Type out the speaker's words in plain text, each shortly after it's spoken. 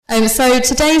So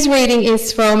today's reading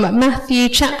is from Matthew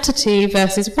chapter 2,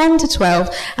 verses 1 to 12,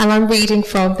 and I'm reading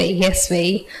from the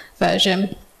ESV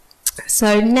version.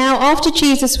 So now after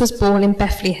Jesus was born in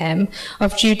Bethlehem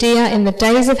of Judea in the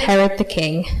days of Herod the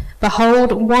king,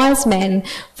 behold, wise men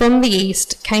from the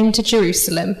east came to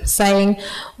Jerusalem, saying,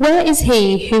 "Where is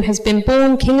he who has been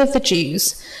born King of the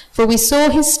Jews? For we saw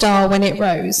his star when it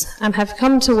rose, and have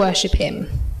come to worship him."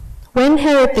 When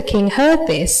Herod the king heard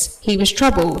this, he was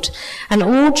troubled, and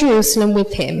all Jerusalem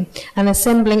with him, and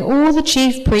assembling all the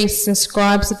chief priests and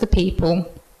scribes of the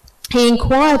people, he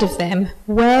inquired of them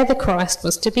where the Christ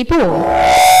was to be born.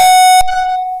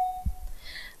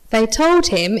 They told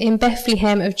him, "In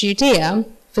Bethlehem of Judea,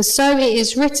 for so it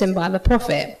is written by the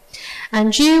prophet,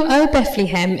 and you, O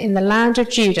Bethlehem, in the land of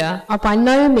Judah, are by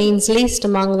no means least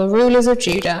among the rulers of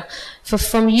Judah, for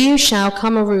from you shall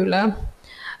come a ruler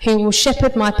who will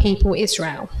shepherd my people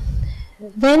Israel."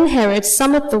 Then Herod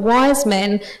summoned the wise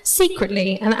men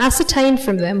secretly and ascertained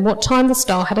from them what time the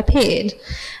star had appeared.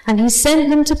 And he sent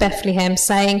them to Bethlehem,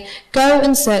 saying, "Go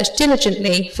and search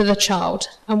diligently for the child,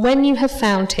 and when you have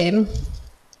found him,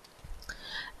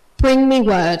 bring me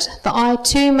word, that I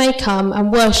too may come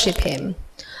and worship him."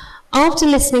 After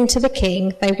listening to the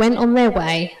king, they went on their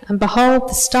way, and behold,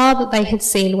 the star that they had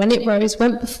seen when it rose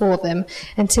went before them,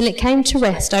 until it came to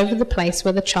rest over the place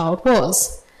where the child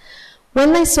was.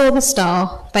 When they saw the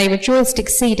star, they rejoiced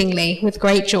exceedingly with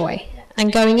great joy.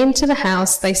 And going into the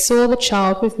house, they saw the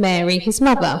child with Mary, his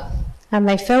mother, and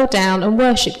they fell down and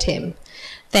worshipped him.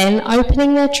 Then,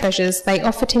 opening their treasures, they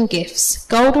offered him gifts,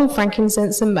 gold and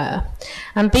frankincense and myrrh.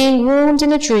 And being warned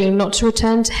in a dream not to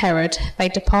return to Herod, they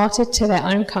departed to their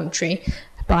own country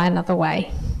by another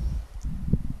way.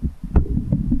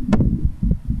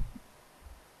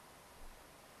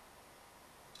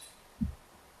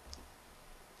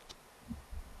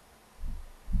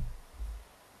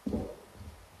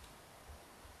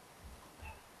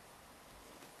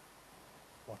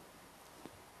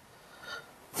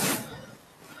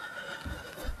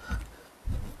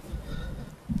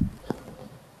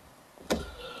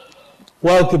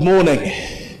 Well, good morning.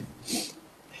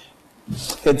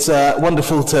 It's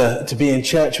wonderful to be in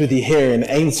church with you here in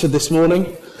Ainsford this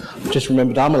morning. I've just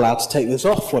remembered I'm allowed to take this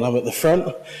off when I'm at the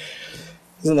front.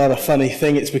 Isn't that a funny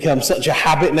thing? It's become such a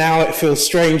habit now, it feels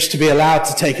strange to be allowed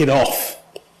to take it off.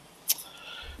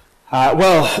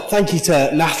 Well, thank you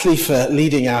to Natalie for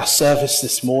leading our service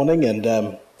this morning,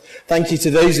 and thank you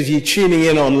to those of you tuning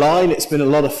in online. It's been a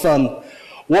lot of fun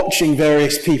watching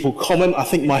various people comment. I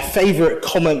think my favourite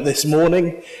comment this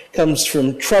morning comes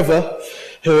from Trevor,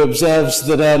 who observes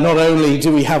that not only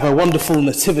do we have a wonderful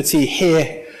nativity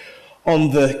here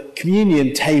on the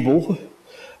communion table,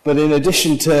 but in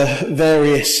addition to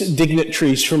various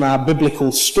dignitaries from our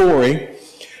biblical story,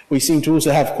 we seem to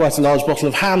also have quite a large bottle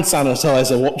of hand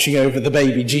sanitizer watching over the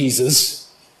baby Jesus.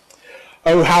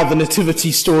 Oh, how the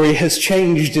nativity story has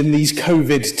changed in these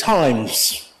COVID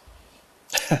times.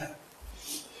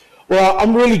 Well,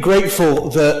 I'm really grateful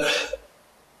that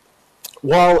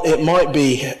while it might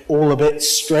be all a bit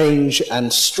strange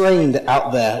and strained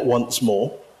out there once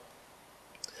more,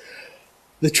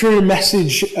 the true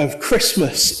message of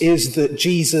Christmas is that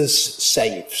Jesus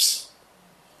saves.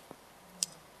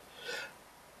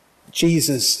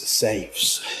 Jesus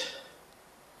saves.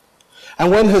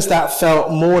 And when has that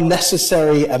felt more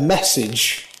necessary a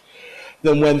message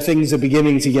than when things are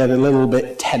beginning to get a little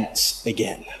bit tense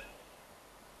again?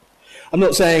 I'm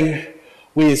not saying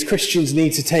we as Christians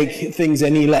need to take things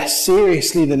any less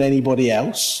seriously than anybody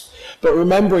else, but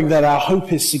remembering that our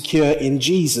hope is secure in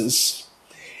Jesus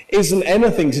isn't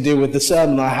anything to do with the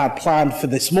sermon I had planned for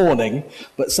this morning,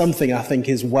 but something I think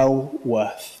is well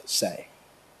worth saying.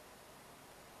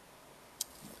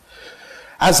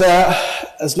 As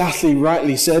Natalie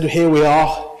rightly said, here we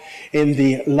are in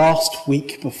the last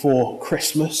week before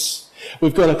Christmas.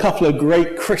 We've got a couple of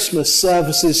great Christmas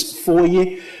services for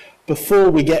you before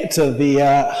we get to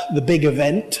the big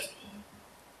event.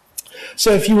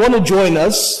 So if you want to join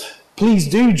us, please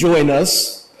do join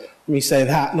us. Let me say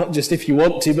that, not just if you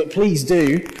want to, but please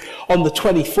do. On the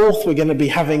 24th, we're going to be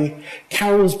having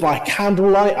carols by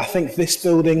candlelight. I think this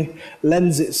building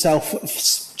lends itself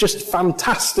just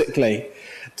fantastically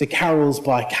to carols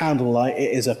by candlelight.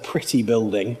 It is a pretty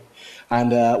building,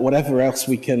 and whatever else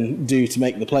we can do to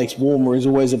make the place warmer is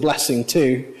always a blessing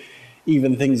too.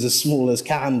 Even things as small as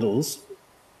candles.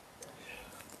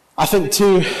 I think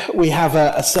too, we have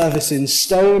a service in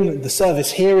Stone. The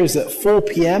service here is at 4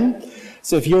 p.m.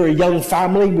 So if you're a young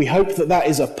family, we hope that that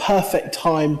is a perfect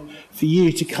time for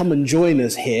you to come and join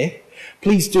us here.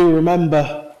 Please do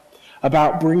remember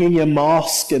about bringing your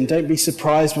mask, and don't be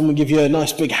surprised when we give you a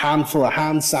nice big handful of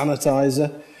hand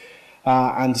sanitizer.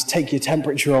 and take your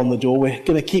temperature on the door. We're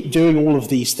going to keep doing all of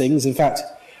these things. In fact,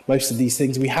 most of these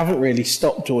things we haven't really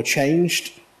stopped or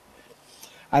changed.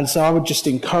 And so I would just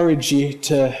encourage you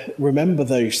to remember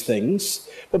those things.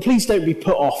 But please don't be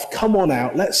put off. Come on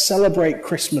out. Let's celebrate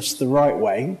Christmas the right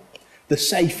way, the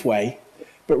safe way,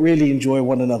 but really enjoy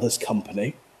one another's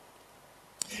company.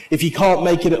 If you can't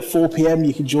make it at 4 p.m,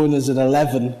 you can join us at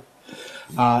 11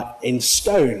 in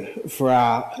Stone for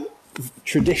our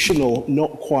traditional,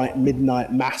 not quite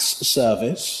midnight mass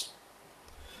service.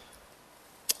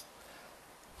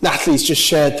 Natalie's just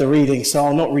shared the reading, so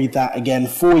I'll not read that again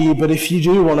for you, but if you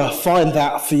do want to find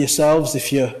that for yourselves,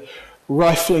 if you're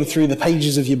rifling through the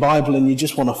pages of your Bible and you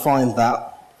just want to find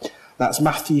that, that's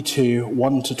Matthew 2,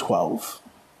 1 to 12.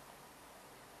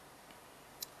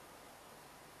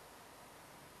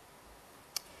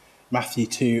 Matthew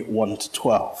 2, 1 to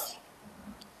 12.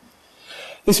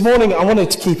 This morning I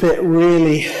wanted to keep it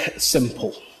really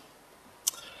simple.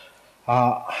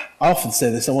 I often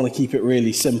say this, I want to keep it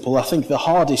really simple. I think the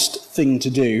hardest thing to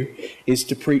do is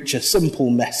to preach a simple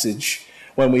message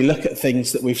when we look at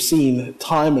things that we've seen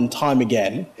time and time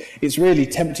again. It's really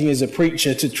tempting as a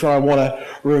preacher to try and want to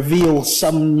reveal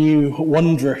some new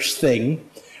wondrous thing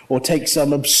or take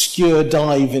some obscure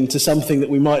dive into something that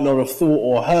we might not have thought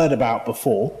or heard about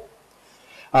before.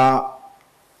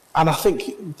 And I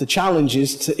think the challenge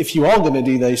is if you are going to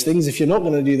do those things, if you're not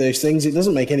going to do those things, it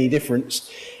doesn't make any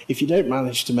difference if you don't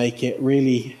manage to make it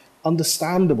really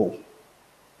understandable.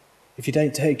 If you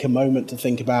don't take a moment to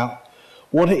think about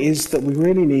what it is that we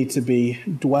really need to be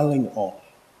dwelling on.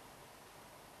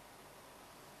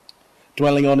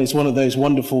 Dwelling on is one of those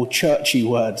wonderful churchy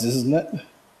words, isn't it?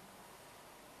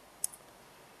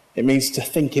 It means to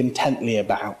think intently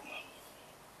about.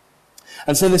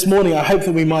 And so this morning, I hope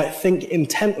that we might think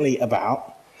intently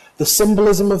about the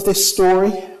symbolism of this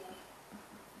story,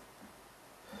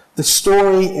 the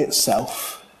story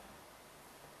itself,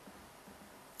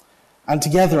 and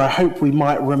together I hope we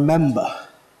might remember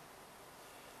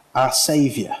our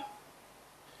Saviour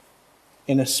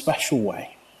in a special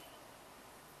way.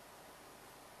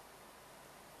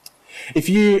 If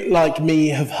you, like me,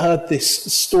 have heard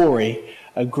this story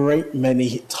a great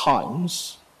many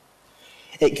times,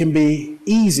 it can be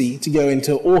easy to go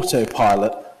into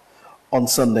autopilot on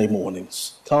Sunday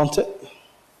mornings, can't it?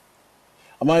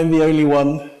 Am I the only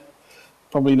one,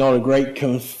 probably not a great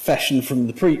confession from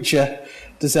the preacher,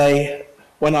 to say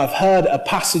when I've heard a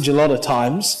passage a lot of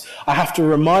times, I have to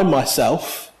remind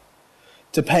myself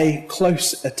to pay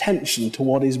close attention to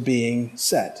what is being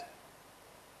said.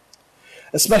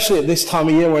 Especially at this time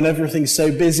of year when everything's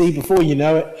so busy, before you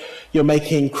know it, you're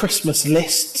making Christmas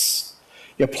lists.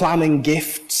 You're planning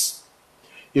gifts.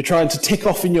 You're trying to tick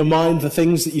off in your mind the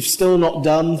things that you've still not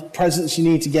done, presents you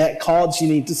need to get, cards you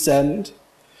need to send.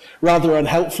 Rather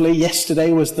unhelpfully,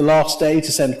 yesterday was the last day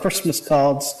to send Christmas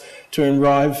cards to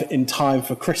arrive in time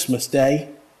for Christmas Day.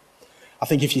 I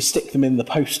think if you stick them in the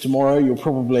post tomorrow, you'll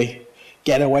probably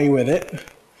get away with it,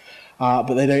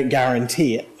 but they don't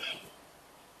guarantee it.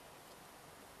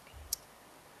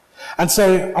 And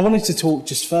so I wanted to talk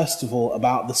just first of all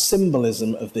about the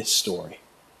symbolism of this story.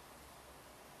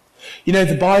 You know,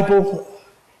 the Bible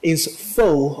is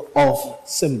full of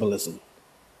symbolism.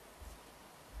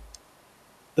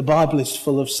 The Bible is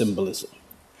full of symbolism.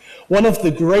 One of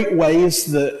the great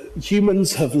ways that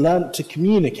humans have learnt to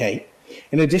communicate,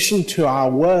 in addition to our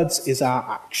words, is our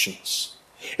actions.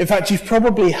 In fact, you've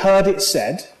probably heard it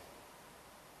said,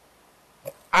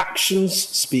 actions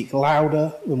speak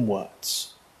louder than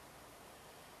words.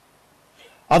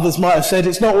 Others might have said,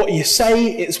 it's not what you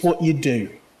say, it's what you do.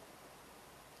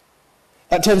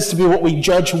 That tends to be what we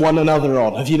judge one another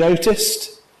on. Have you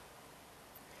noticed?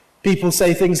 People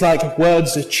say things like,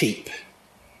 words are cheap.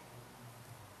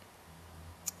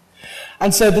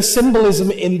 And so the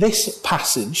symbolism in this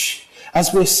passage,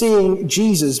 as we're seeing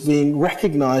Jesus being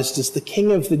recognized as the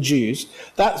King of the Jews,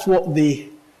 that's what the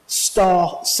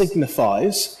star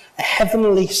signifies, a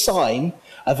heavenly sign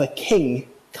of a king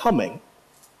coming.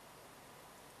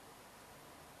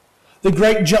 The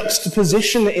great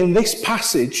juxtaposition in this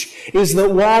passage is that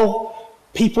while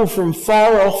people from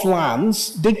far-off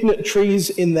lands, dignitaries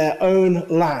in their own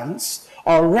lands,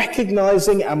 are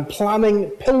recognizing and planning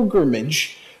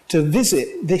pilgrimage to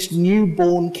visit this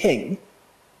newborn king,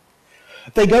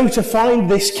 they go to find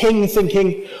this king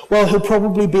thinking, well, he'll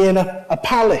probably be in a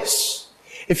palace.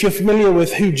 If you're familiar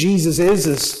with who Jesus is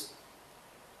as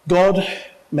God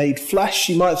made flesh,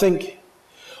 you might think,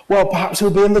 well, perhaps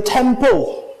he'll be in the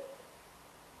temple.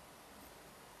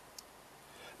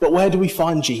 But where do we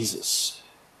find Jesus?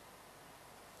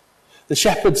 The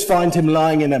shepherds find him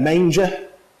lying in a manger.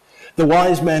 The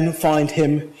wise men find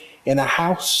him in a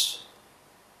house,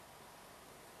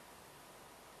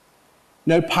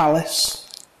 no palace,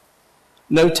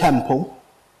 no temple,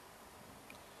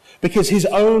 because his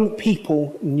own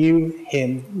people knew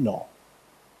him not.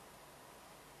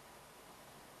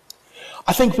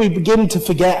 I think we begin to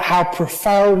forget how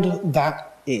profound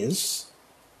that is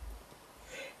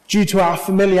due to our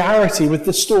familiarity with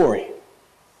the story.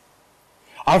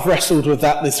 I've wrestled with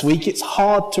that this week. It's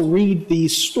hard to read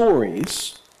these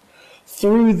stories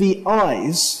through the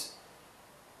eyes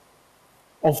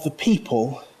of the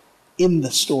people in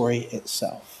the story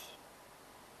itself.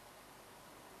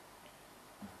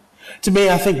 To me,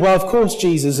 I think, well, of course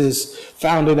Jesus is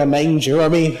found in a manger. I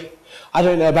mean, I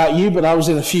don't know about you, but I was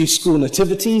in a few school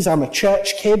nativities. I'm a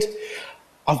church kid.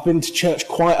 I've been to church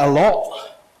quite a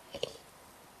lot.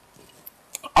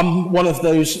 I'm one of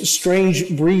those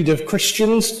strange breed of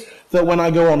Christians that when I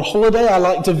go on holiday, I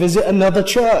like to visit another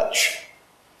church.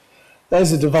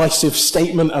 There's a divisive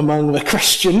statement among the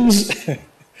Christians.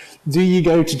 Do you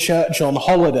go to church on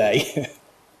holiday?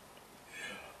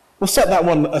 We'll set that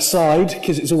one aside,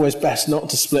 because it's always best not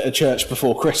to split a church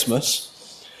before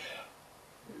Christmas.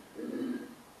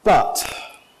 But,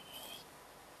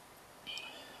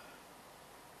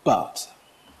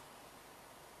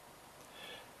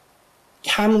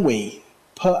 can we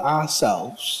put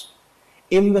ourselves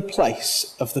in the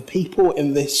place of the people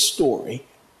in this story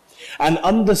and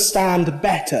understand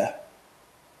better,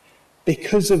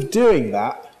 because of doing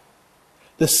that,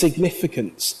 the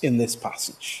significance in this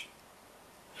passage?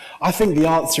 I think the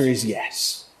answer is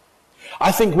yes.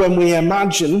 I think when we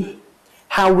imagine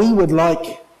how we would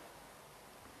like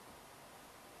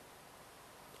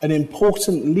an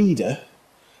important leader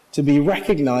to be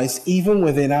recognized even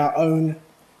within our own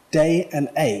day and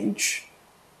age,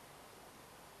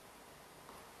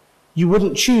 you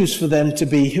wouldn't choose for them to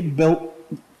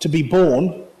be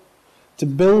born, to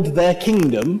build their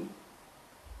kingdom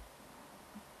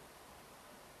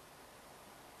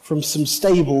from some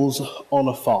stables on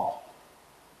a farm.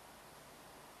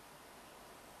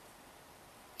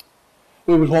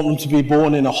 We would want them to be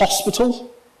born in a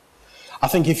hospital. I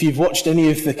think if you've watched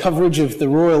any of the coverage of the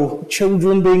royal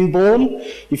children being born,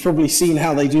 you've probably seen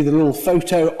how they do the little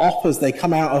photo op as they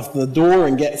come out of the door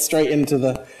and get straight into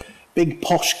the big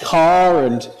posh car,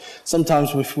 and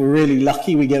sometimes if we're really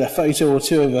lucky we get a photo or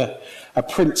two of a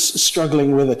prince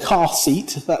struggling with a car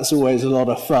seat. That's always a lot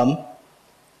of fun.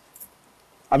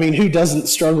 I mean, who doesn't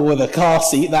struggle with a car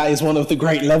seat? That is one of the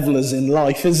great levelers in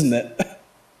life, isn't it?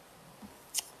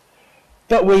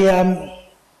 But we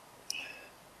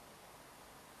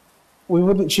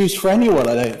wouldn't choose for anyone,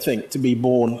 I don't think, to be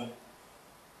born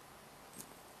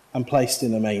and placed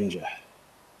in a manger.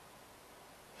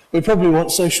 We probably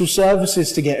want social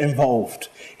services to get involved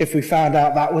if we found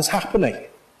out that was happening.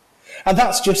 And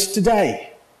that's just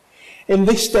today. In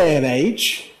this day and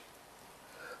age,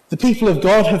 the people of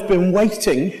God have been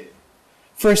waiting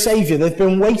for a saviour. They've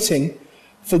been waiting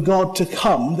for God to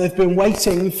come. They've been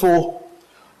waiting for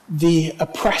the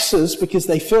oppressors, because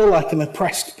they feel like an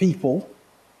oppressed people.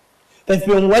 They've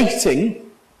been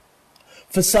waiting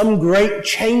for some great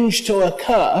change to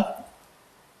occur.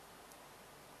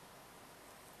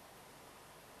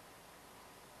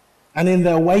 And in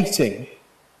their waiting,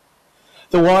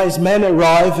 the wise men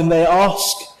arrive and they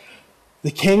ask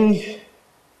the king,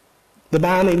 the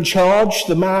man in charge,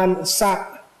 the man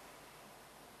sat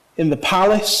in the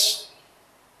palace,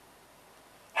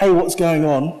 hey, what's going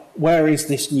on? Where is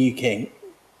this new king?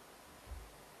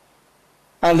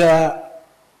 And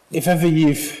if ever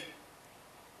you've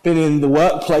been in the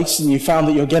workplace and you found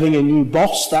that you're getting a new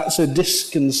boss, that's a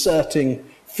disconcerting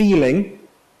feeling.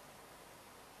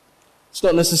 It's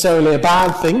not necessarily a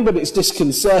bad thing, but it's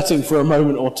disconcerting for a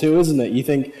moment or two, isn't it? You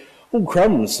think, oh,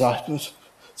 crumbs, it's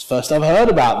the first I've heard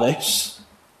about this.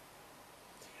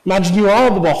 Imagine you are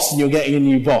the boss and you're getting a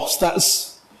new boss.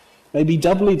 That's maybe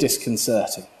doubly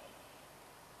disconcerting.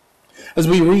 As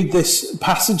we read this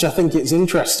passage, I think it's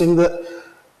interesting that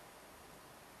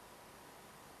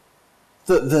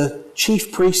the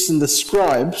chief priests and the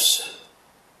scribes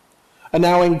are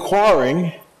now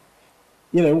inquiring,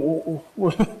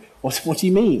 what do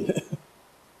you mean?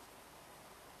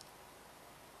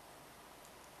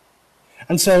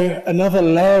 And so another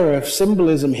layer of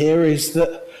symbolism here is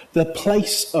that the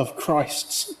place of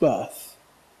Christ's birth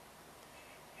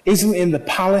isn't in the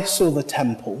palace or the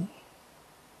temple,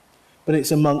 but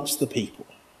it's amongst the people.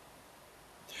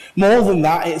 More than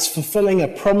that, it's fulfilling a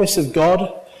promise of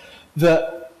God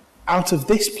that out of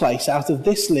this place, out of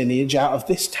this lineage, out of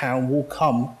this town will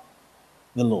come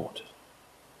the Lord.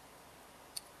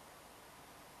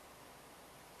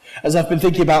 As I've been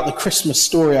thinking about the Christmas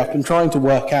story, I've been trying to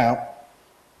work out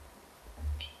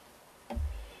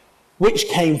Which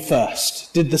came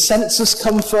first? Did the census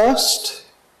come first?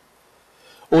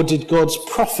 Or did God's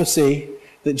prophecy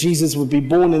that Jesus would be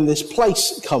born in this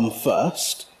place come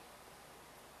first?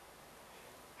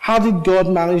 How did God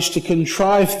manage to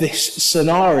contrive this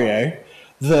scenario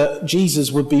that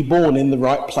Jesus would be born in the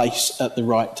right place at the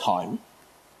right time?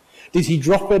 Did he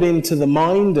drop it into the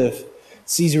mind of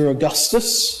Caesar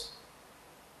Augustus?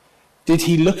 Did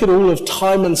he look at all of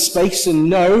time and space and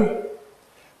know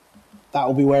that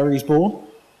will be where he's born?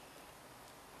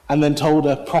 And then told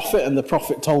a prophet, and the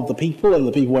prophet told the people, and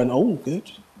the people went, oh, good.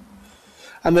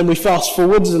 And then we fast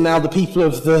forwards, and now the people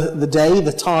of the day,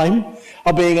 the time,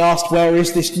 are being asked, where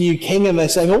is this new king? And they're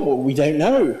saying, oh, well, we don't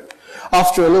know.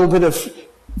 After a little bit of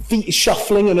feet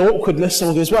shuffling and awkwardness,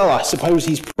 someone goes, well, I suppose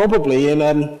he's probably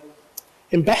in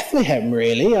Bethlehem,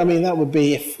 really. I mean, that would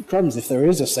be, if there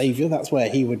is a saviour, that's where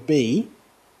he would be.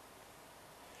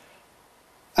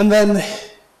 And then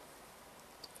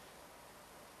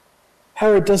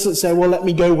Herod doesn't say, well, let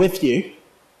me go with you.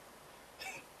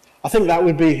 I think that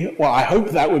would be, well, I hope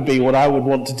that would be what I would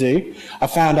want to do. I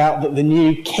found out that the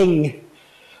new king,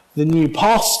 the new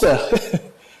pastor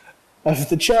of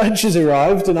the church has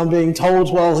arrived, and I'm being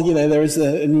told, well, you know, there is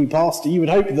a new pastor. You would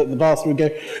hope that the pastor would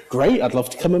go, great, I'd love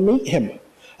to come and meet him.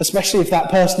 Especially if that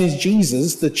person is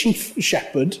Jesus, the chief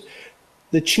shepherd,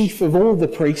 the chief of all the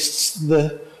priests,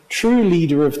 the true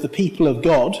leader of the people of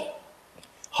God,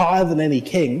 higher than any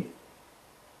king.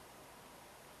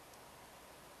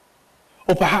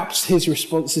 Or perhaps his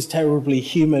response is terribly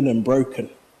human and broken.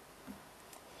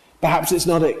 Perhaps it's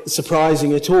not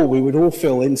surprising at all. We would all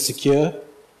feel insecure.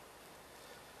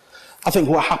 I think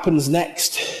what happens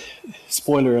next,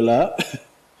 spoiler alert,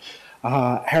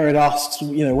 Herod asks,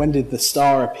 you know, when did the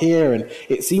star appear? And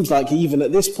it seems like even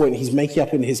at this point he's making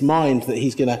up in his mind that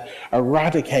he's going to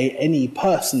eradicate any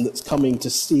person that's coming to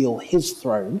steal his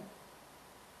throne.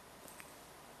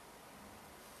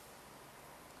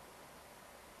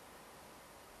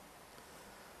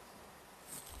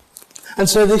 And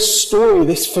so this story,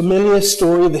 this familiar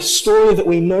story, this story that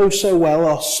we know so well,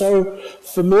 are so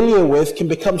familiar with, can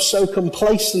become so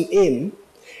complacent in,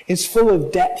 is full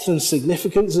of depth and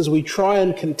significance as we try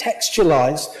and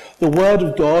contextualize the Word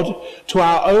of God to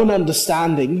our own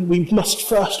understanding. We must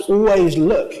first always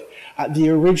look at the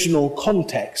original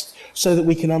context so that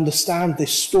we can understand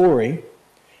this story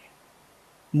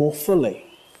more fully.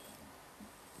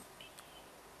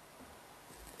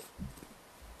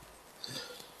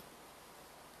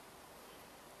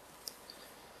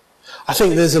 I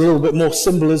think there's a little bit more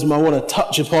symbolism I want to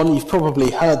touch upon. You've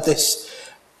probably heard this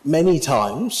many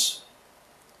times.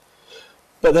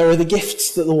 But there are the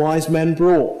gifts that the wise men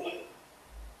brought.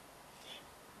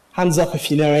 Hands up if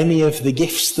you know any of the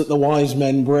gifts that the wise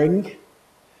men bring.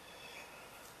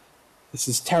 This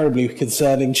is terribly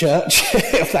concerning, church.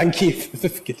 Thank you for the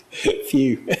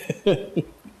few.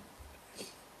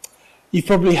 You've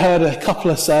probably heard a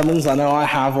couple of sermons, I know I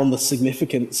have, on the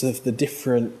significance of the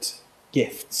different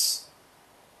gifts.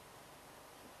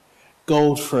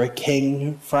 Gold for a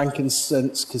king,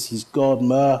 frankincense because he's God,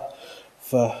 myrrh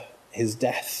for his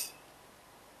death.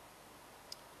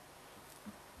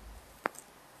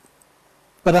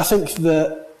 But I think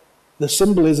the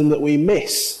symbolism that we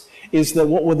miss is that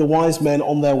what were the wise men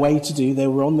on their way to do? They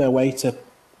were on their way to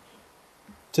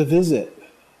visit,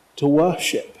 to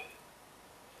worship,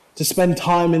 to spend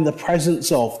time in the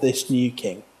presence of this new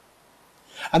king.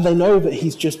 And they know that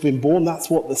he's just been born. That's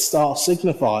what the star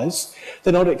signifies.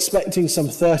 They're not expecting some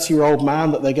 30-year-old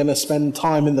man that they're going to spend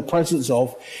time in the presence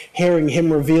of, hearing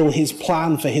him reveal his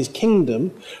plan for his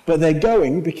kingdom. But they're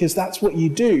going because that's what you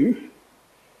do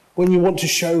when you want to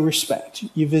show respect.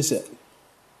 You visit.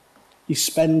 You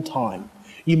spend time.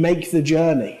 You make the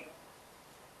journey.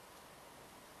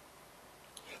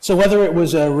 So whether it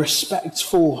was a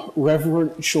respectful,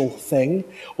 reverential thing,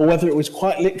 or whether it was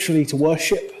quite literally to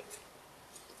worship,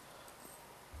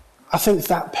 I think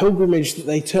that pilgrimage that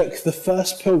they took, the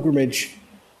first pilgrimage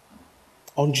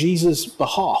on Jesus'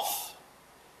 behalf,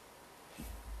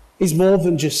 is more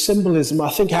than just symbolism. I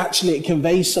think actually it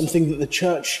conveys something that the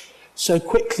church so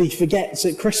quickly forgets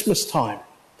at Christmas time.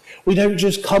 We don't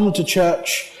just come to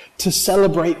church to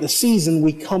celebrate the season,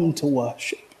 we come to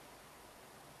worship.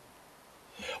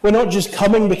 We're not just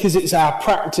coming because it's our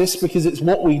practice, because it's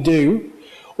what we do.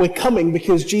 We're coming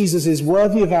because Jesus is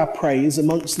worthy of our praise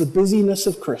amongst the busyness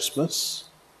of Christmas,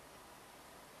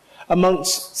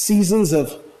 amongst seasons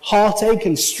of heartache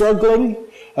and struggling,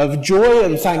 of joy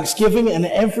and thanksgiving, and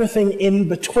everything in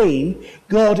between.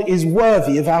 God is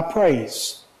worthy of our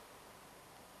praise.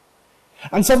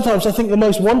 And sometimes I think the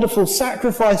most wonderful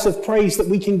sacrifice of praise that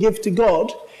we can give to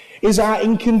God is our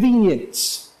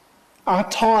inconvenience, our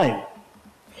time,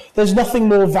 There's nothing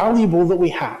more valuable that we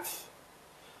have.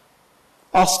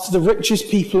 Ask the richest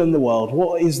people in the world,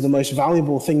 what is the most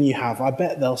valuable thing you have? I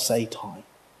bet they'll say time.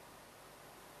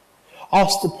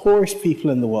 Ask the poorest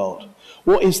people in the world,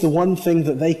 what is the one thing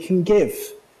that they can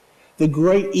give? The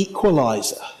great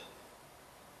equalizer.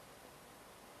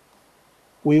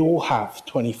 We all have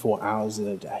 24 hours in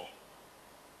a day.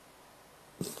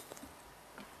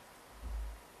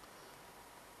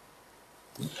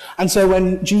 And so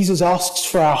when Jesus asks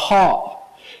for our heart,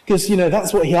 because,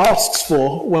 that's what he asks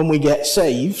for when we get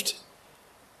saved.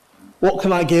 What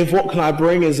can I give? What can I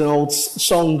bring? As an old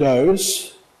song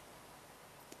goes,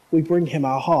 we bring him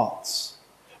our hearts.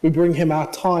 We bring him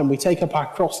our time. We take up our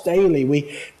cross daily.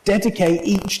 We dedicate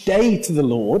each day to the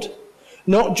Lord,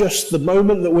 not just the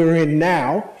moment that we're in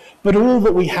now, but all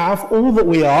that we have, all that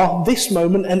we are, this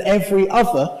moment and every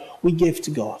other, we give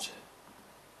to God.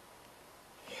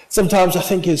 Sometimes I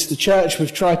think as the church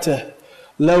we've tried to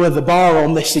lower the bar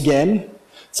on this again.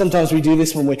 Sometimes we do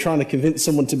this when we're trying to convince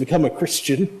someone to become a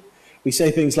Christian. We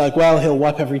say things like, well, he'll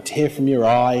wipe every tear from your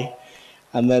eye.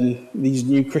 And then these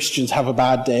new Christians have a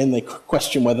bad day and they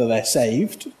question whether they're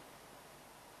saved.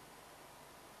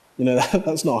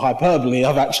 That's not hyperbole.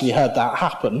 I've actually heard that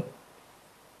happen.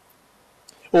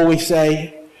 Or we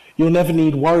say, you'll never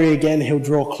need worry again. He'll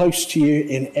draw close to you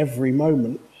in every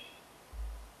moment.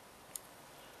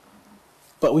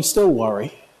 But we still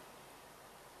worry.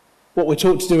 What we're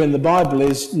taught to do in the Bible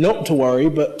is not to worry,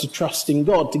 but to trust in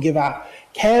God, to give our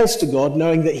cares to God,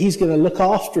 knowing that he's going to look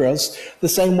after us the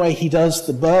same way he does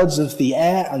the birds of the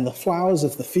air and the flowers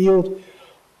of the field,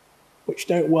 which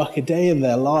don't work a day in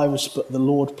their lives, but the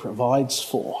Lord provides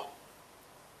for.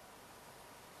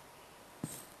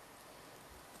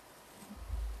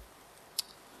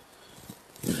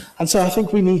 And so I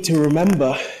think we need to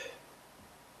remember.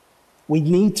 We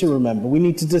need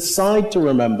to decide to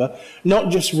remember,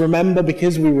 not just remember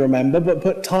because we remember, but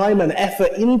put time and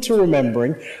effort into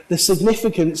remembering the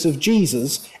significance of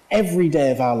Jesus every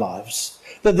day of our lives.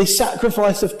 That this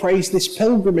sacrifice of praise, this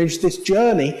pilgrimage, this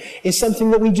journey is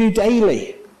something that we do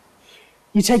daily.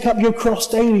 You take up your cross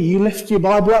daily, you lift your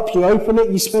Bible up, you open it,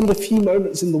 you spend a few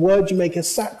moments in the Word, you make a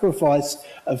sacrifice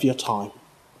of your time.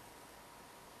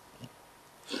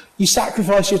 You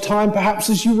sacrifice your time perhaps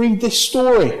as you read this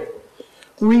story.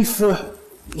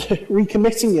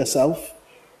 Recommitting yourself,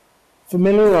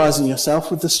 familiarizing yourself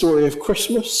with the story of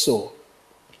Christmas or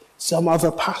some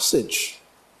other passage.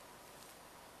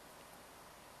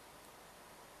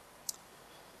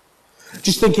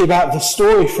 Just thinking about the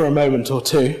story for a moment or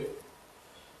two.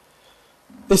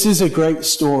 This is a great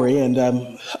story, and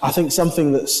I think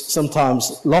something that's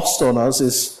sometimes lost on us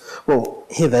is, well,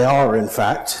 here they are, in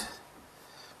fact.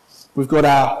 We've got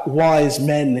our wise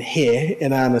men here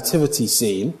in our nativity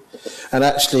scene, and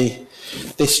actually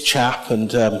this chap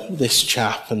and this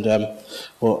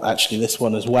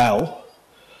one as well,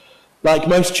 like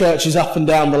most churches up and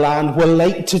down the land, were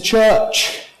late to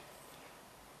church.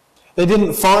 They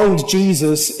didn't find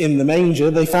Jesus in the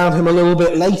manger, they found him a little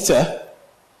bit later.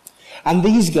 And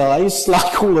these guys,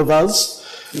 like all of us,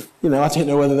 I don't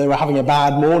know whether they were having a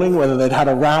bad morning, whether they'd had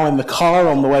a row in the car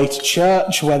on the way to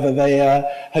church, whether they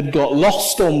had got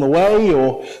lost on the way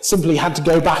or simply had to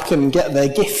go back and get their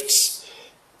gifts.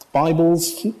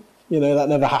 Bibles, that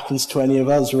never happens to any of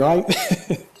us, right?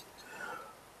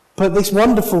 But this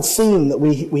wonderful scene that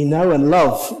we know and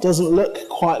love doesn't look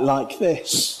quite like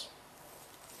this.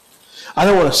 I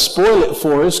don't want to spoil it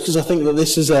for us because I think that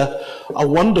this is a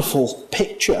wonderful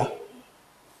picture.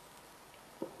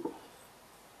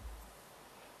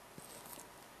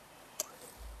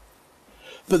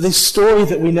 But this story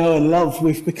that we know and love,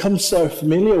 we've become so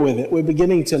familiar with it, we're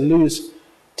beginning to lose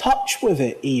touch with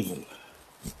it even.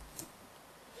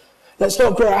 Let's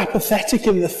not grow apathetic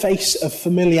in the face of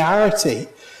familiarity,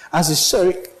 as is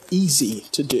so easy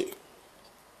to do.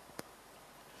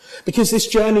 Because this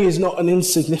journey is not an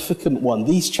insignificant one.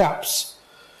 These chaps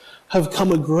have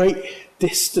come a great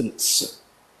distance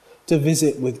to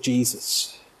visit with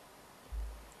Jesus.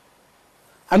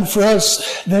 And for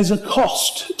us, there's a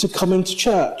cost to coming to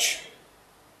church.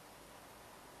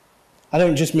 I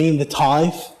don't just mean the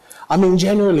tithe. I mean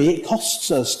generally it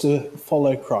costs us to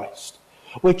follow Christ.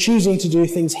 We're choosing to do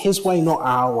things his way, not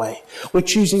our way. We're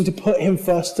choosing to put him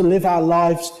first, to live our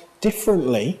lives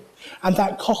differently, and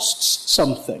that costs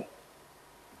something.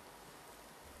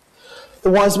 The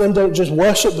wise men don't just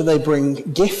worship, but they bring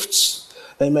gifts.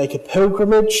 They make a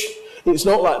pilgrimage. It's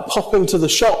not like popping to the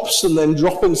shops and then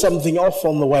dropping something off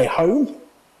on the way home.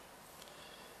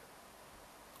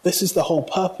 This is the whole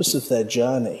purpose of their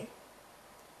journey.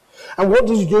 And what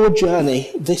does your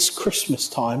journey this Christmas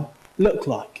time look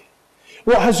like?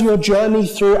 What has your journey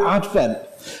through Advent,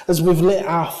 as we've lit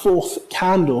our 4th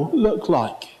candle, look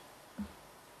like?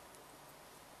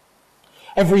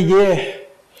 Every year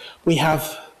we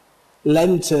have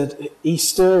Lent at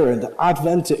Easter and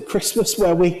Advent at Christmas,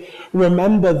 where we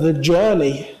remember the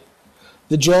journey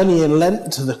in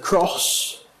Lent to the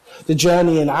cross, the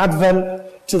journey in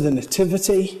Advent to the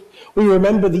Nativity. We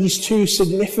remember these 2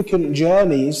 significant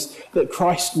journeys that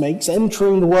Christ makes,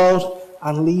 entering the world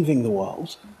and leaving the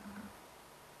world.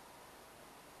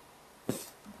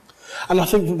 And I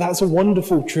think that that's a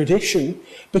wonderful tradition,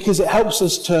 because it helps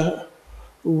us to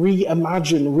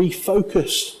reimagine,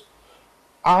 refocus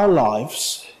our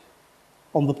lives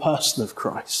on the person of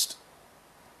Christ.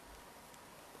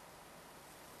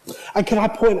 And can I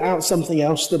point out something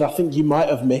else that I think you might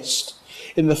have missed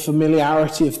in the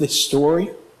familiarity of this story?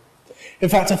 In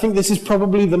fact, I think this is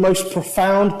probably the most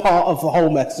profound part of the whole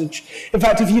message. In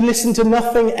fact, if you listen to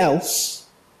nothing else,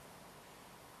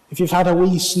 if you've had a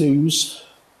wee snooze,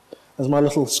 as my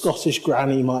little Scottish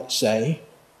granny might say,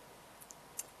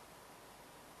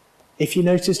 if you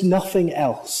notice nothing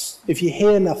else, if you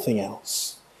hear nothing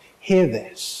else, hear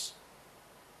this.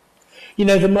 You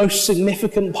know, the most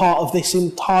significant part of this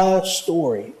entire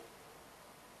story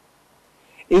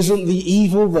isn't the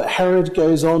evil that Herod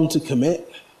goes on to commit,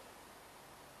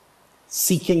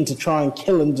 seeking to try and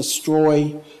kill and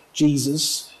destroy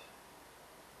Jesus.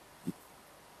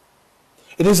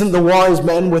 It isn't the wise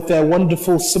men with their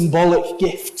wonderful symbolic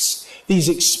gifts, these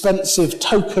expensive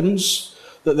tokens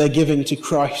that they're giving to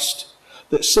Christ,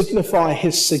 that signify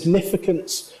his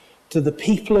significance to the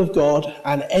people of God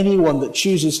and anyone that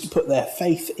chooses to put their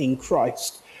faith in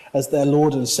Christ as their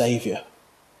Lord and Saviour.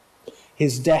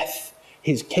 His death,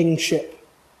 his kingship,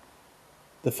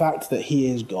 the fact that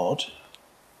he is God.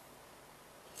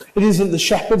 It isn't the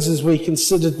shepherds, as we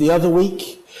considered the other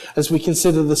week, as we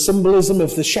consider the symbolism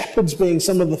of the shepherds being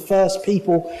some of the first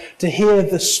people to hear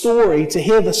the story, to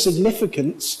hear the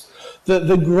significance that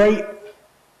the great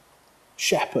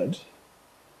shepherd,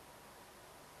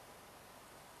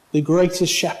 the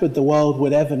greatest shepherd the world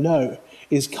would ever know,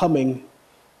 is coming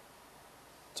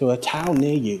to a town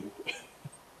near you.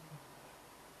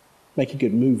 Make a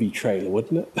good movie trailer,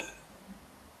 wouldn't it?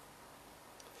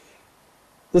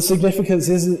 The significance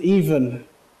isn't even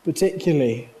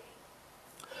particularly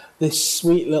this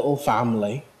sweet little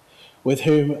family with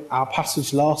whom our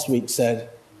passage last week said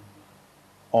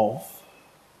of,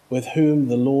 with whom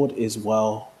the Lord is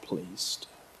well pleased.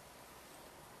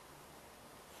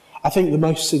 I think the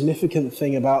most significant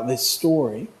thing about this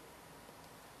story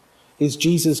is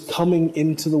Jesus coming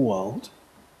into the world,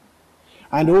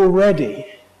 and already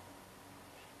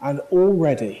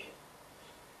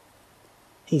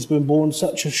he's been born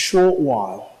such a short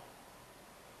while,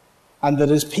 and that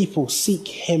as people seek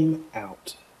him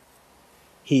out,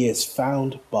 he is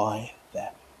found by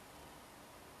them.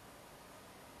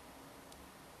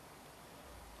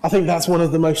 I think that's one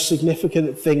of the most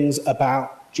significant things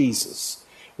about Jesus.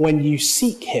 When you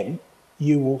seek him,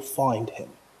 you will find him.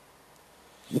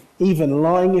 Even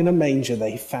lying in a manger,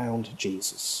 they found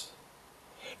Jesus.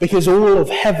 Because all of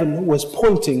heaven was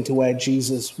pointing to where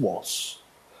Jesus was.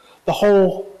 The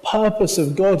whole purpose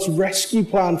of God's rescue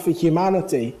plan for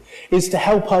humanity is to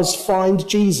help us find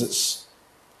Jesus.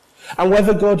 And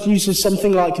whether God uses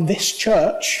something like this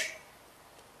church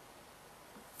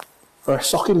or a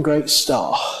Socking Great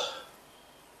Star,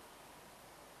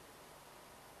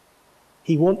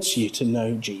 he wants you to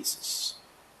know Jesus.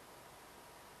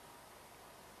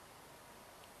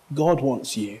 God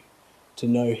wants you to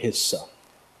know his Son.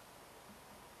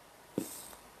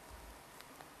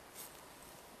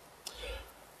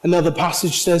 Another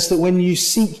passage says that when you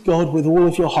seek God with all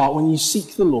of your heart, when you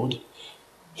seek the Lord,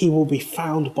 he will be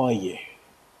found by you.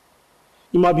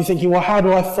 You might be thinking, well, how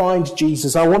do I find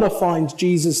Jesus? I want to find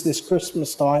Jesus this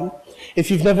Christmas time.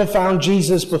 If you've never found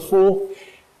Jesus before,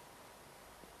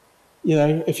 you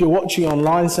know, if you're watching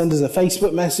online, send us a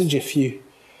Facebook message. If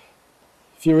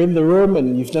you're in the room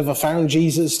and you've never found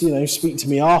Jesus, you know, speak to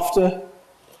me after.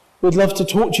 We'd love to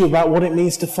talk to you about what it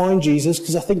means to find Jesus,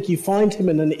 because I think you find him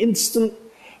in an instant,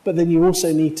 but then you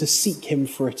also need to seek him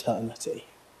for eternity.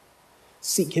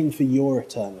 Seek him for your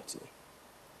eternity.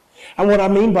 And what I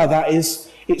mean by that is,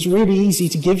 it's really easy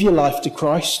to give your life to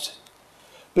Christ,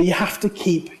 but you have to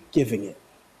keep giving it.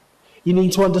 You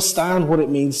need to understand what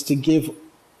it means to give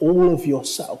all of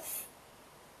yourself.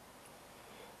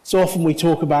 So often we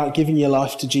talk about giving your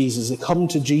life to Jesus, a come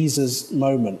to Jesus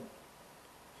moment.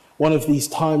 One of these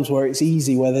times where it's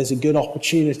easy, where there's a good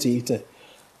opportunity to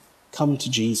come to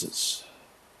Jesus.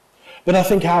 But I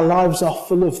think our lives are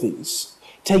full of these.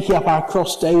 Taking up our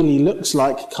cross daily looks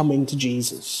like coming to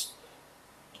Jesus.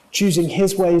 choosing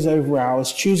his ways over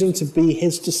ours, choosing to be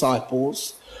his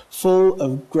disciples, full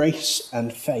of grace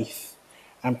and faith,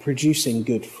 and producing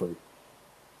good fruit.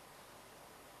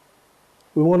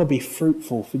 We want to be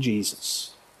fruitful for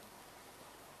Jesus.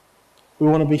 We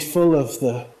want to be full of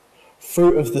the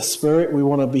fruit of the Spirit. We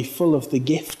want to be full of the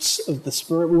gifts of the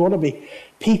Spirit. We want to be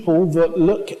people that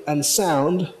look and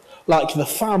sound like the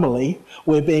family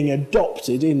we're being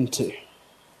adopted into.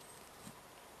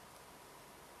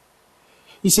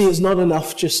 You see, it's not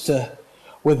enough just to,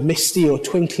 with misty or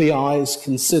twinkly eyes,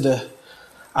 consider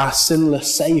our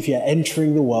sinless Saviour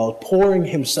entering the world, pouring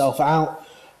himself out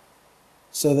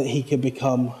so that he could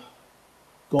become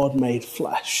God made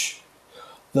flesh,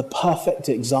 the perfect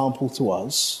example to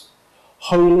us,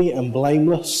 holy and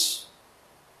blameless,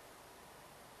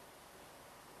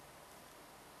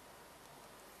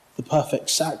 the perfect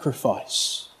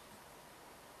sacrifice,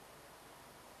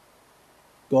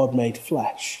 God made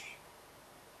flesh,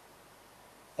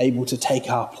 able to take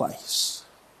our place.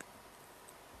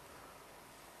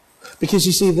 Because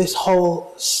you see, this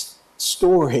whole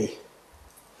story,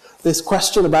 this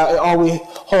question about are we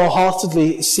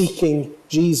wholeheartedly seeking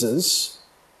Jesus,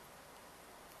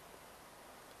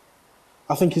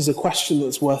 I think is a question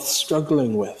that's worth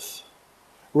struggling with,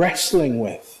 wrestling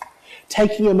with,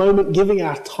 taking a moment, giving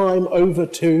our time over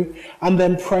to, and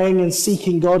then praying and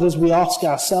seeking God as we ask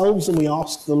ourselves and we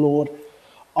ask the Lord,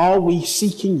 are we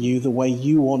seeking you the way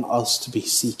you want us to be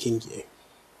seeking you?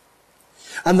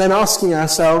 And then asking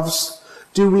ourselves,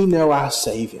 do we know our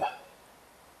Saviour?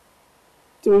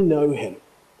 Do we know him?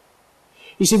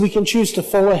 You see, we can choose to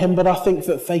follow him, but I think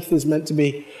that faith is meant to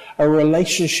be a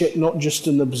relationship, not just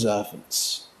an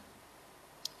observance.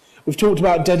 We've talked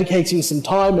about dedicating some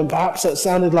time, and perhaps that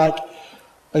sounded like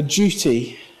a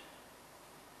duty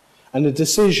and a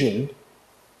decision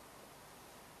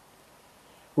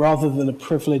rather than a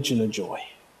privilege and a joy.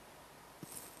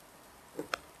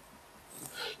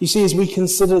 You see, as we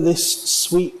consider this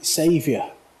sweet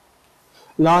Saviour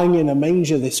lying in a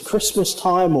manger this Christmas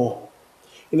time, or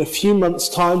in a few months'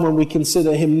 time when we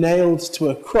consider him nailed to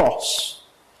a cross,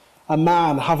 a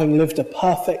man having lived a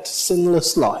perfect,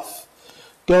 sinless life,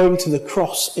 going to the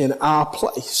cross in our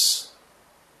place,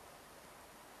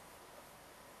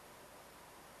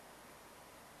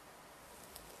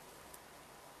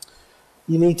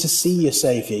 you need to see your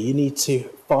Saviour. You need to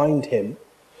find him,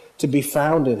 to be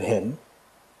found in him.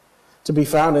 To be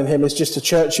found in him is just a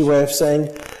churchy way of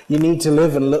saying you need to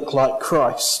live and look like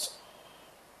Christ.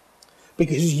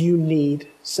 Because you need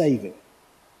saving.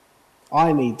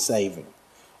 I need saving.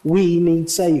 We need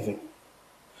saving.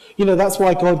 You know, that's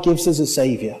why God gives us a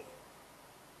Saviour.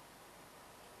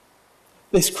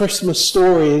 This Christmas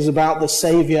story is about the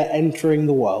Saviour entering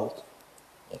the world.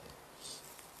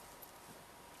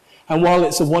 And while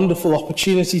it's a wonderful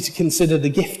opportunity to consider the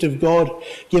gift of God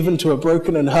given to a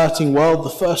broken and hurting world, the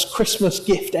first Christmas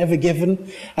gift ever given,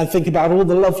 and think about all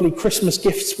the lovely Christmas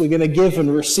gifts we're going to give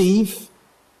and receive,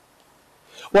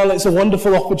 while it's a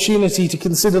wonderful opportunity to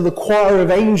consider the choir of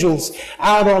angels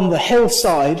out on the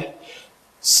hillside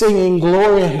singing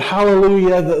glory and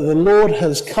hallelujah that the Lord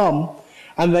has come,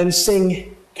 and then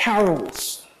sing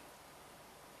carols.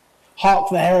 Hark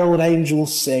the herald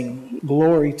angels sing,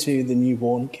 glory to the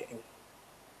newborn King.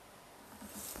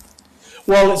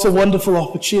 Well, it's a wonderful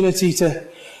opportunity to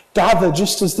gather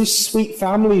just as this sweet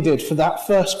family did for that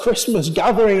first Christmas,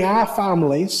 gathering our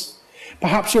families.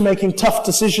 Perhaps you're making tough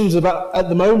decisions at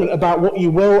the moment about what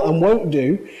you will and won't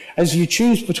do as you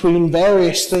choose between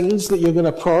various things that you're going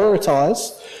to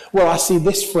prioritise. Will I see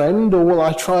this friend, or will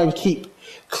I try and keep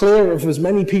clear of as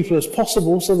many people as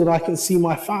possible so that I can see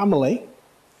my family?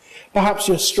 Perhaps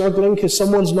you're struggling because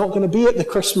someone's not going to be at the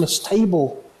Christmas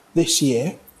table this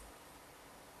year.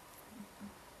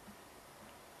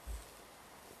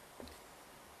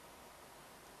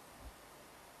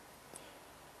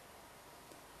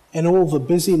 In all the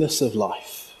busyness of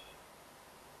life,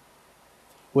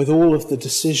 with all of the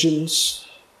decisions,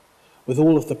 with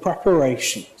all of the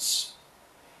preparations,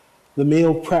 the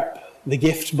meal prep, the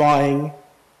gift buying,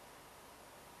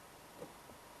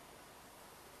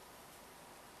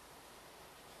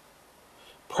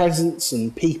 presents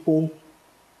and people,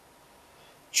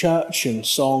 church and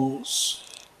songs,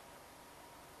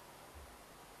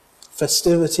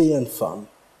 festivity and fun,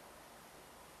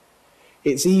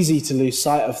 it's easy to lose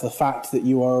sight of the fact that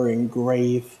you are in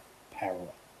grave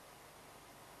peril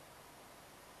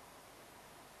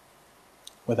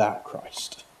without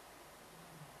Christ.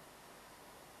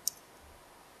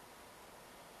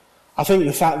 I think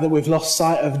the fact that we've lost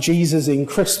sight of Jesus in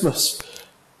Christmas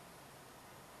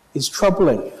is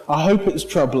troubling. I hope it's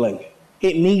troubling.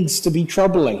 It needs to be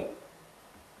troubling.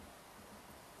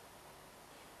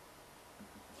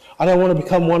 I don't want to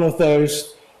become one of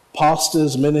those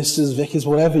pastors, ministers, vicars,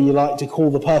 whatever you like to call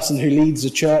the person who leads a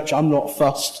church. I'm not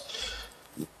fussed.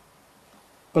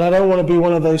 But I don't want to be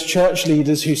one of those church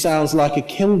leaders who sounds like a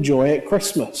killjoy at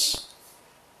Christmas.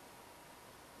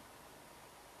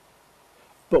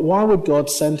 But why would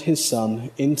God send his Son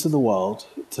into the world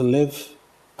to live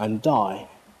and die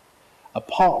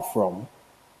apart from,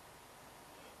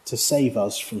 to save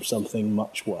us from something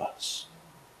much worse?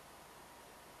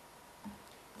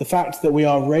 The fact that we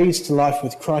are raised to life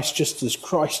with Christ just as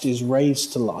Christ is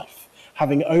raised to life,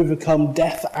 having overcome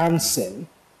death and sin.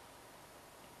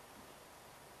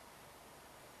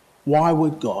 Why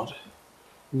would God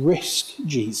risk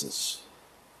Jesus?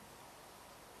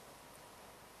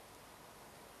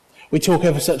 We talk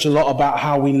ever such a lot about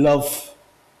how we love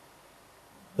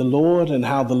the Lord and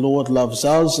how the Lord loves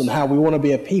us and how we want to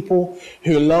be a people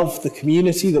who love the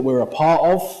community that we're a part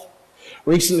of.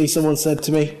 Recently someone said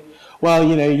to me, well,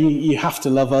 you know, you have to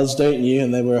love us, don't you?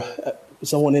 And there were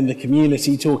someone in the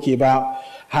community talking about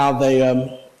how they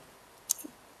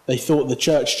thought the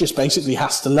church just basically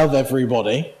has to love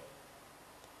everybody.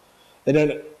 They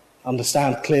don't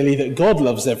understand clearly that God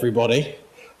loves everybody.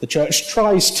 The church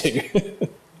tries to.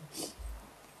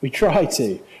 We try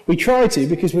to. We try to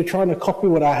because we're trying to copy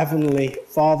what our Heavenly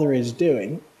Father is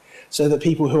doing so that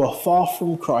people who are far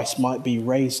from Christ might be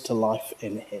raised to life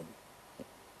in him.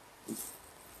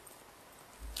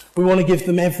 We want to give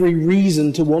them every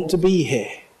reason to want to be here.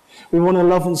 We want to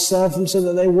love and serve them so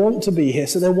that they want to be here,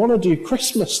 so they want to do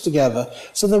Christmas together,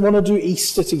 so they want to do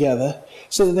Easter together,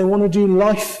 so that they want to do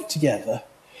life together,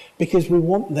 because we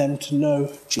want them to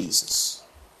know Jesus.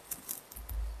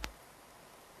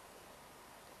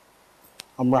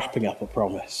 I'm wrapping up, I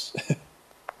promise.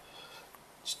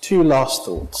 Just two last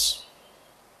thoughts.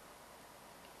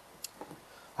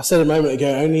 I said a moment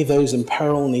ago, only those in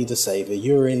peril need a saviour.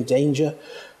 You're in danger.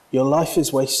 Your life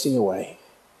is wasting away.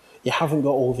 You haven't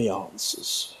got all the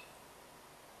answers.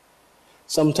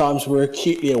 Sometimes we're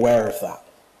acutely aware of that.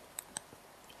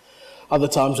 Other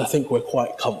times I think we're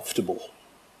quite comfortable.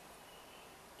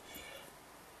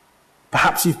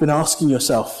 Perhaps you've been asking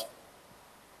yourself,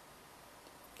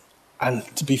 and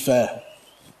to be fair,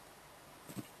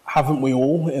 haven't we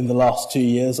all in the last 2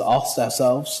 years asked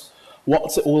ourselves,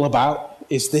 what's it all about?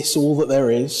 Is this all that there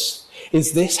is?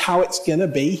 Is this how it's going to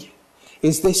be?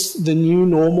 Is this the new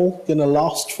normal, going to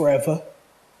last forever?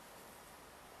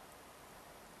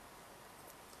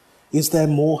 Is there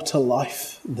more to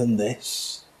life than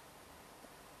this?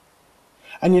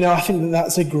 And you know, I think that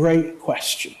that's a great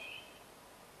question.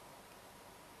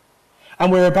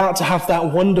 And we're about to have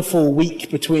that wonderful week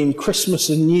between Christmas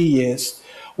and New Year's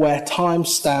where time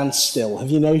stands still. Have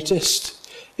you noticed?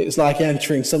 It's like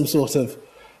entering some sort of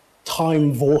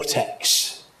time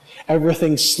vortex.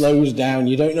 Everything slows down.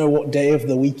 You don't know what day of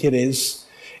the week it is.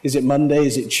 Is it Monday?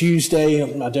 Is it Tuesday?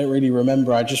 I don't really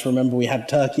remember. I just remember we had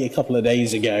turkey a couple of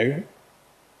days ago.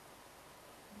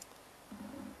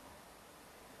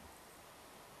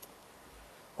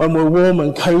 When we're warm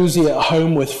and cozy at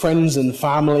home with friends and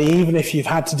family, even if you've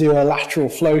had to do a lateral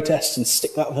flow test and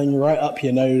stick that thing right up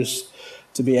your nose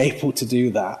to be able to do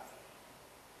that,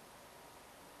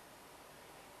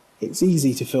 it's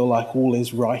easy to feel like all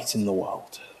is right in the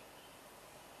world.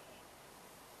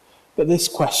 But this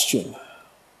question,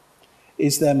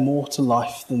 is there more to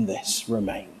life than this,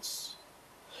 remains.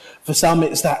 For some,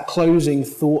 it's that closing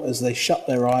thought as they shut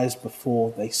their eyes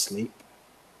before they sleep.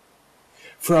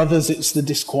 For others, it's the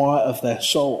disquiet of their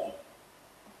soul.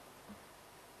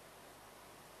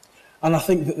 And I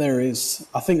think that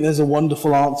there's a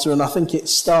wonderful answer, and I think it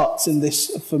starts in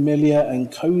this familiar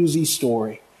and cozy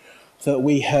story that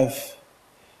we have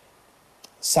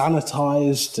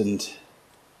sanitized and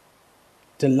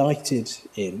delighted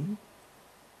in.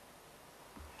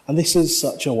 And this is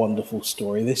such a wonderful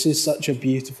story. This is such a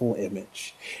beautiful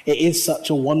image. It is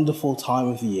such a wonderful time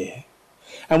of the year.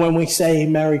 And when we say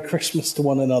Merry Christmas to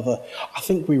one another, I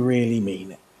think we really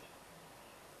mean it.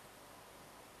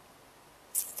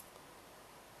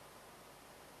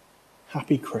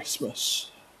 Happy Christmas.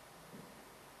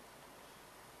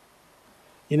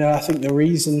 You know, I think the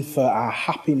reason for our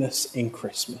happiness in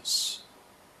Christmas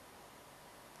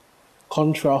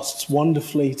contrasts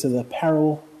wonderfully to the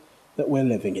peril that we're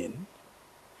living in.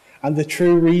 And the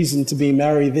true reason to be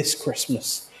merry this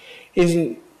Christmas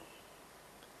isn't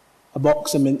a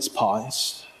box of mince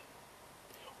pies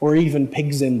or even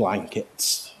pigs in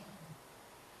blankets.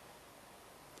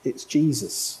 It's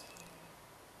Jesus,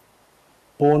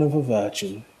 born of a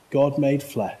virgin, God made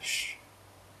flesh,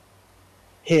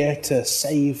 here to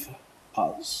save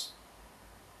us.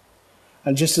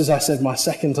 And just as I said, my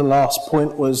second to last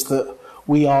point was that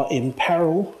we are in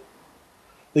peril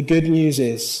The good news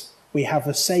is we have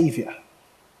a Saviour.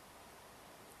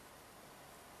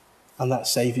 And that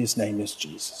Saviour's name is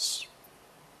Jesus.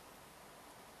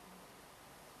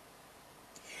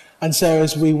 And so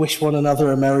as we wish one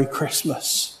another a Merry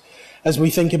Christmas, as we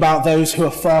think about those who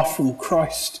are far from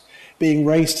Christ being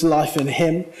raised to life in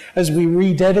him, as we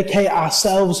rededicate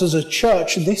ourselves as a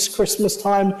church this Christmas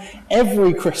time,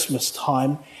 every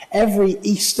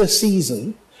Easter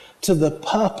season, to the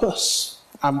purpose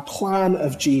and plan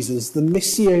of Jesus, the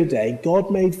Missio Dei, God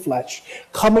made flesh,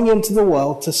 coming into the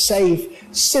world to save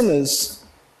sinners,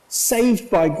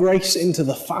 saved by grace into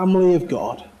the family of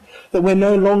God. That we're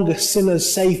no longer sinners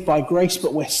saved by grace,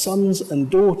 but we're sons and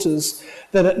daughters,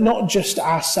 that not just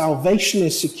our salvation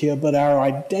is secure, but our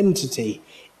identity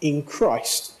in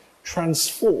Christ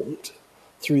transformed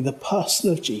through the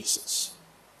person of Jesus.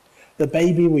 The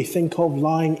baby we think of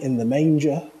lying in the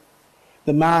manger,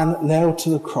 the man nailed to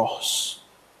the cross,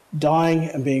 dying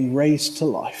and being raised to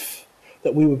life,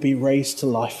 that we would be raised to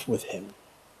life with him.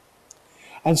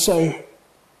 And so,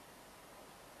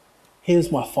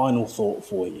 here's my final thought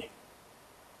for you.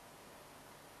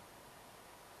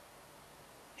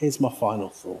 Here's my final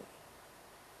thought.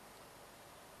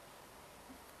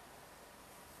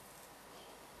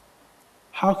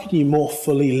 How can you more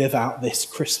fully live out this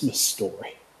Christmas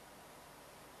story?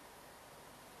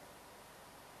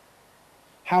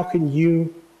 How can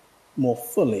you more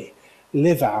fully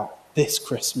live out this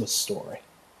Christmas story?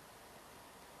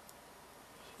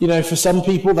 You know, for some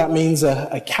people that means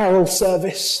a carol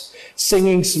service,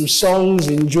 singing some songs,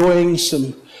 enjoying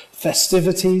some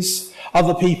festivities.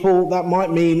 Other people, that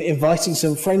might mean inviting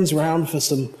some friends around for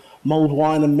some mulled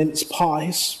wine and mince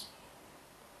pies.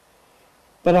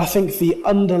 But I think the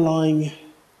underlying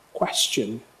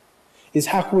question is,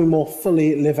 how can we more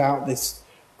fully live out this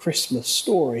Christmas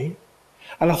story?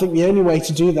 And I think the only way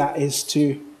to do that is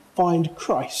to find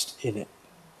Christ in it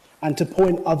and to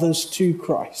point others to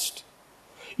Christ.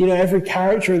 You know, every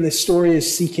character in this story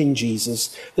is seeking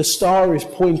Jesus. The star is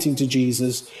pointing to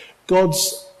Jesus.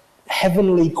 God's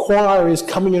heavenly choir is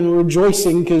coming and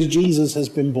rejoicing because Jesus has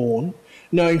been born.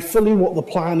 Knowing fully what the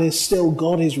plan is, still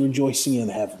God is rejoicing in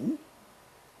heaven.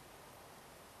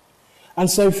 And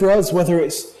so for us, whether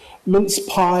it's mince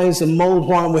pies and mulled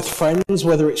wine with friends,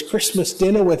 whether it's Christmas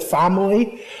dinner with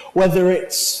family, whether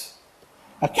it's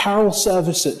a carol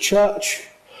service at church,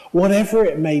 whatever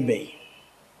it may be,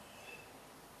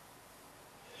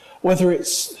 whether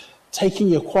it's taking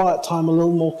your quiet time a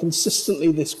little more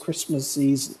consistently this Christmas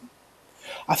season,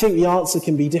 I think the answer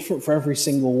can be different for every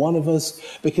single one of us,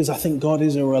 because I think God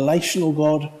is a relational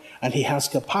God and he has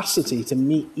capacity to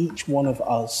meet each one of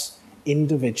us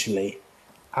individually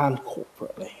and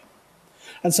corporately.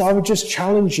 And so I would just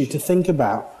challenge you to think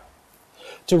about,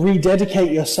 to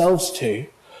rededicate yourselves to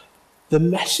the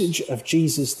message of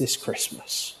Jesus this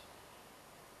Christmas.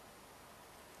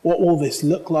 What will this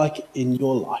look like in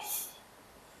your life?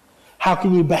 How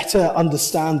can you better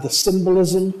understand the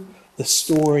symbolism, the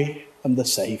story, and the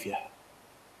Saviour?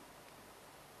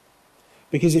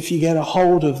 Because if you get a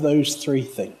hold of those three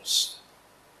things,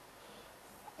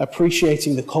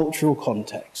 appreciating the cultural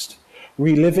context,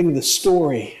 reliving the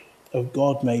story of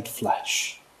God made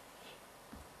flesh,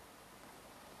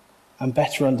 and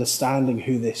better understanding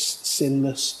who this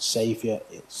sinless Saviour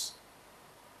is,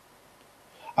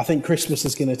 I think Christmas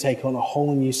is going to take on a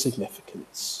whole new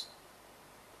significance.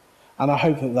 And I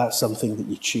hope that that's something that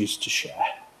you choose to share.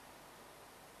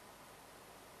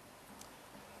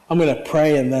 I'm going to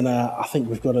pray, and then I think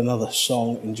we've got another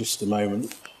song in just a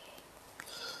moment.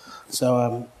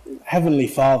 So, Heavenly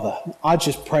Father, I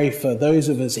just pray for those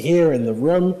of us here in the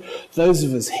room, those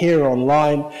of us here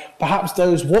online, perhaps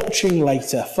those watching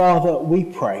later. Father, we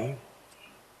pray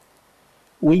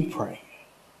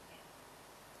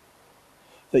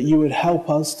that you would help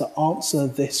us to answer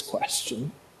this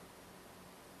question,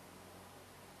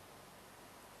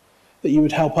 that you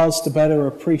would help us to better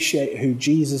appreciate who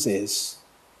Jesus is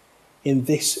in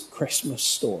this Christmas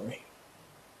story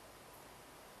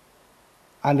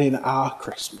and in our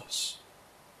Christmas.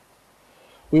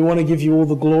 We want to give you all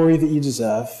the glory that you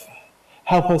deserve.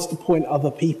 Help us to point other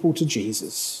people to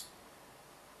Jesus.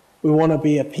 We want to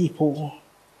be a people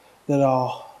that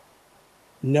are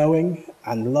knowing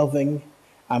and loving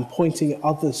and pointing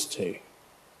others to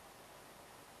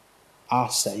our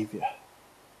Saviour,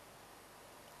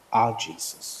 our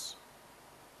Jesus.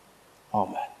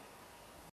 Amen.